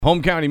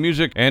Home County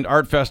Music and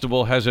Art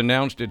Festival has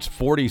announced its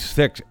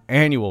 46th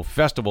annual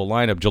festival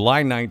lineup,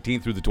 July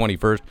 19th through the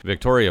 21st,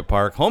 Victoria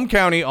Park. Home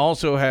County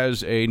also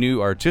has a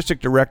new artistic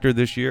director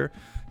this year,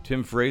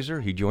 Tim Fraser.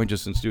 He joins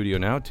us in studio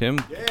now. Tim,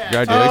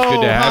 congratulations.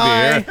 Good to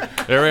have you here.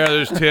 There we are.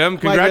 There's Tim.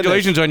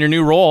 Congratulations on your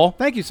new role.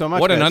 Thank you so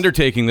much, What an guys.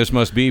 undertaking this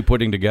must be,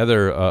 putting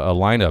together a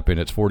lineup in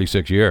its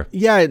 46th year.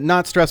 Yeah,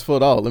 not stressful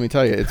at all. Let me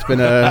tell you, it's been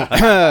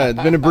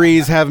a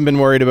breeze. Haven't been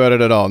worried about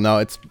it at all. No,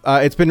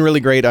 it's been really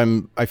great.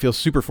 I feel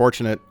super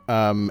fortunate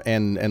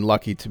and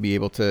lucky to be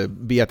able to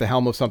be at the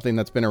helm of something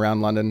that's been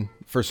around London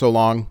for so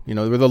long. You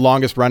know, we're the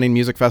longest running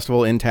music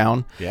festival in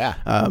town. Yeah.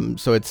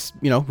 So it's,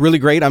 really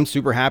great. I'm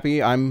super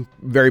happy. I'm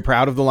very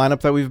proud of the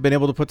lineup that we've been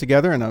able to put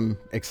together, and I'm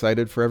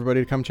excited for everybody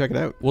to come check it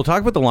out. We'll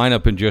talk about the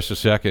lineup in just a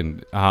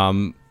second.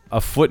 A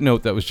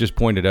footnote that was just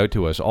pointed out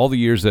to us, all the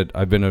years that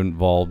I've been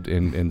involved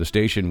in the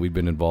station, we've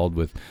been involved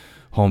with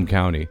Home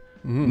County.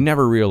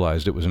 Never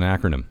realized it was an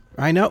acronym.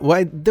 I know.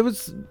 Well, there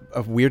was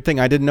a weird thing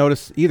I didn't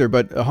notice either,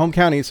 but Home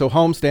County, so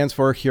home stands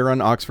for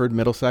Huron, Oxford,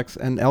 Middlesex,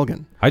 and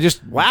Elgin.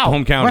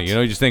 Home County,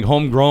 What? you just think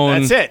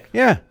homegrown. That's it.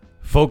 Yeah.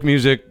 Folk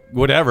music,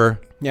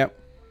 whatever. Yep.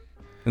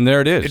 And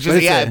there it is. It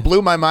just, it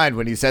blew my mind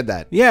when you said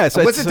that. Yeah,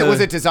 so was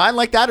it designed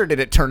like that, or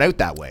did it turn out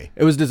that way?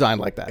 It was designed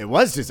like that. It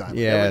was designed.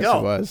 Yes, There we go.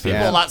 it was. People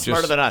Yeah. a lot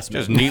smarter than us.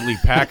 Just man. neatly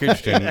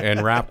packaged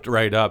and wrapped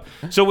right up.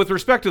 So with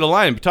respect to the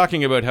line,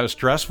 talking about how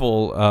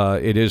stressful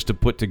it is to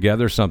put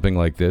together something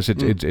like this,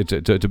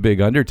 it's a big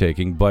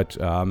undertaking, but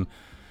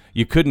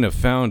you couldn't have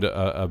found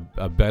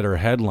a better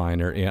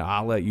headliner.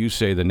 I'll let you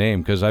say the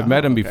name, because I've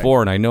met him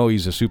before, and I know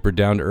he's a super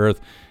down-to-earth,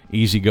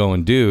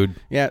 easygoing dude.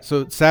 Yeah,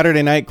 so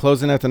Saturday night,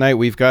 closing out the night,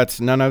 we've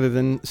got none other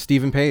than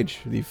Stephen Page,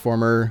 the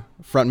former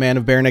frontman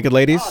of Bare Naked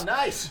Ladies. Oh,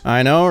 nice.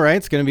 I know, right?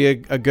 It's going to be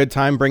a good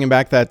time bringing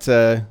back that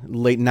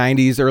late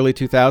 90s, early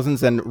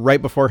 2000s. And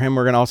right before him,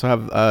 we're going to also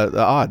have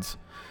the Odds,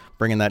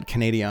 bringing that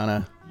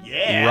Canadiana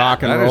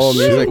rock and That roll is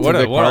music what to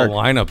a Vic Park.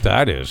 lineup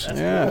that is.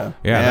 Yeah.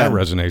 Yeah, that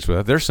resonates with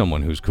that. There's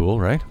someone who's cool,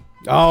 right?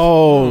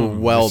 Oh,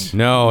 well.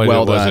 No,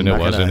 well it wasn't. done.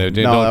 It wasn't. No,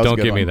 that was a Don't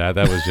good give me one. that.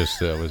 That was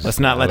just. Let's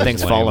not let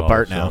things fall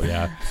apart now.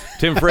 Yeah.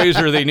 Tim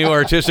Fraser, the new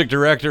artistic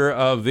director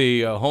of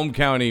the Home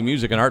County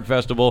Music and Art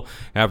Festival,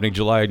 happening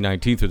July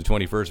 19th through the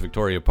 21st,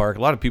 Victoria Park.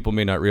 A lot of people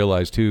may not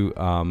realize, too,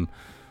 Home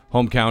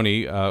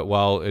County,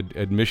 while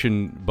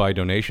admission by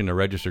donation, a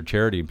registered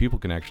charity, and people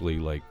can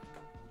actually,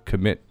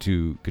 commit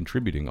to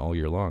contributing all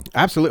year long.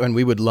 Absolutely, and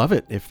we would love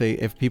it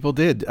if people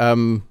did.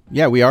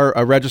 We are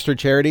a registered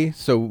charity,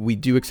 so we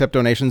do accept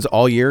donations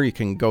all year. You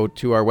can go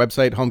to our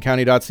website,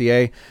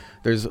 homecounty.ca.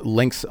 There's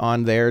links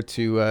on there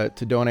to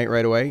donate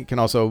right away. You can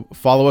also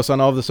follow us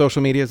on all of the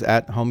social medias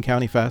at Home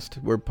County Fest.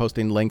 We're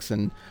posting links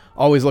and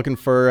always looking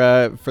for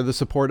the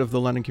support of the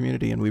London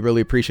community, and we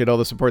really appreciate all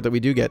the support that we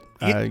do get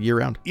year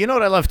round. You know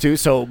what I love too?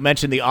 So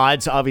mention the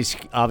Odds,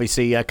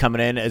 obviously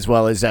coming in, as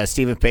well as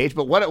Stephen Page.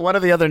 But one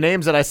of the other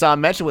names that I saw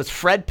mentioned was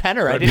Fred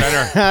Penner.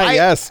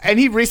 Yes. And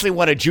he recently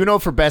won a Juno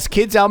for Best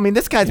Kids album. I mean,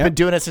 this guy's been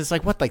doing it since the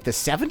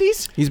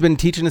 70s? He's been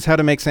teaching us how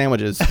to make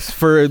sandwiches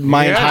for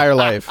my entire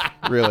life,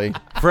 really.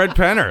 Fred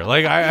Penner.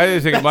 I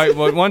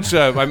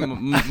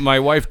think my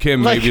wife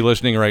Kim may be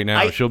listening right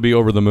now. She'll be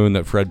over the moon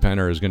that Fred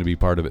Penner is going to be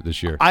part of it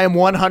this year. I am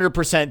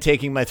 100%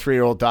 taking my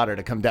 3-year-old daughter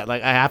to come down. I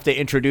have to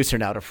introduce her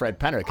now to Fred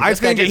Penner. I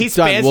think he it's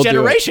spans We'll do it.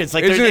 generations.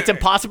 It's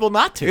impossible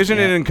not to. Isn't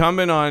it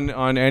incumbent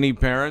on any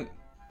parent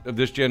of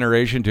this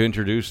generation to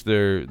introduce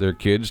their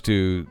kids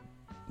to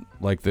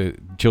the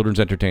children's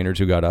entertainers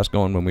who got us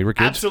going when we were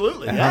kids?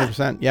 Absolutely, yeah.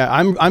 100%. Yeah,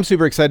 I'm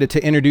super excited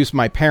to introduce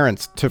my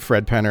parents to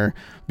Fred Penner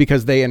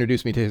because they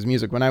introduced me to his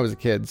music when I was a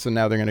kid. So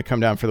now they're going to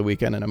come down for the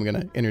weekend, and I'm going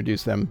to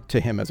introduce them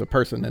to him as a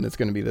person, and it's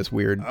going to be this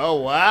weird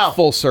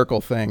full circle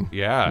thing.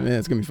 Yeah.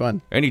 It's going to be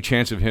fun. Any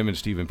chance of him and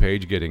Stephen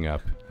Page getting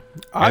up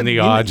and the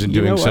Odds and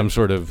doing some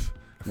sort of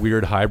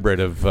weird hybrid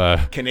of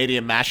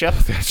Canadian mashup?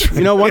 That's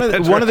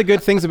right. One of the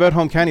good things about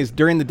Home County is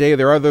during the day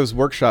there are those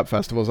workshop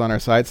festivals on our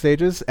side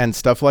stages, and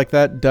stuff like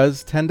that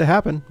does tend to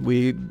happen.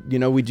 We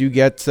do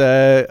get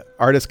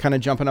artists kind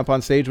of jumping up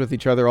on stage with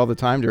each other all the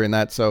time during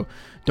that. So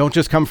don't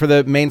just come for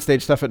the main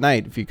stage stuff at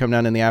night. If you come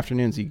down in the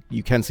afternoons,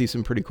 you can see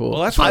some pretty cool.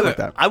 Well, that's stuff like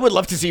that. I would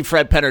love to see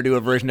Fred Penner do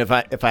a version if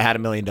I had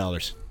 $1 million.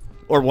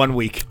 Or 1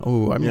 week.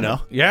 Oh,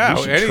 yeah,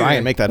 we should try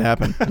and make that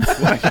happen.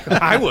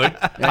 I would.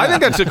 I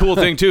think that's a cool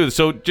thing too.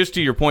 So, just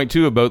to your point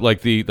too about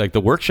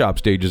the workshop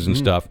stages and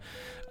stuff.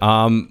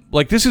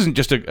 This isn't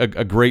just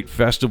a great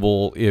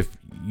festival if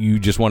you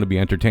just want to be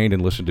entertained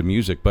and listen to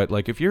music, but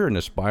if you're an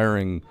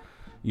aspiring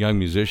young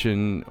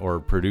musician or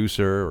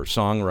producer or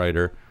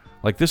songwriter,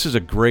 this is a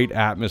great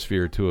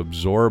atmosphere to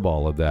absorb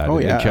all of that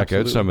and check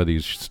out some of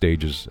these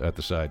stages at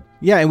the side.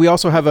 Yeah, and we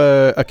also have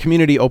a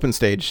community open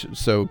stage,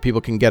 so people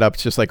can get up.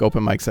 It's just like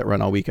open mics that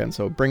run all weekend.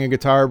 So bring a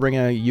guitar, bring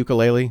a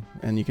ukulele,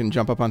 and you can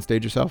jump up on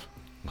stage yourself.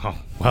 Oh,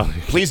 well,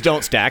 please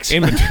don't, Stax.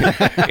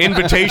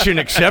 Invitation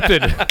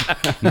accepted.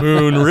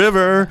 Moon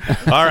River.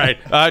 All right.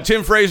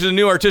 Tim Fraser, the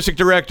new artistic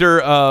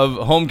director of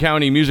Home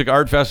County Music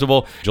Art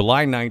Festival,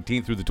 July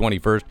 19th through the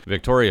 21st,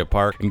 Victoria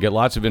Park. And get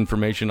lots of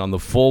information on the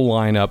full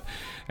lineup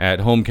at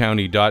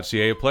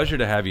homecounty.ca. A pleasure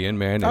to have you in,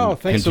 man. Oh, and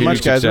thanks so continued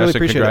much, guys. success Really and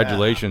appreciate it.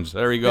 congratulations.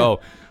 There you go.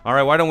 All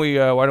right, why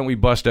don't we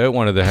bust out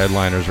one of the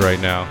headliners right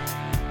now?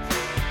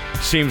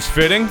 Seems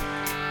fitting.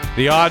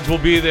 The odds will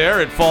be there.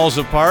 It falls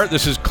apart.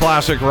 This is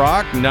Classic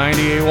Rock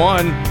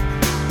 98.1.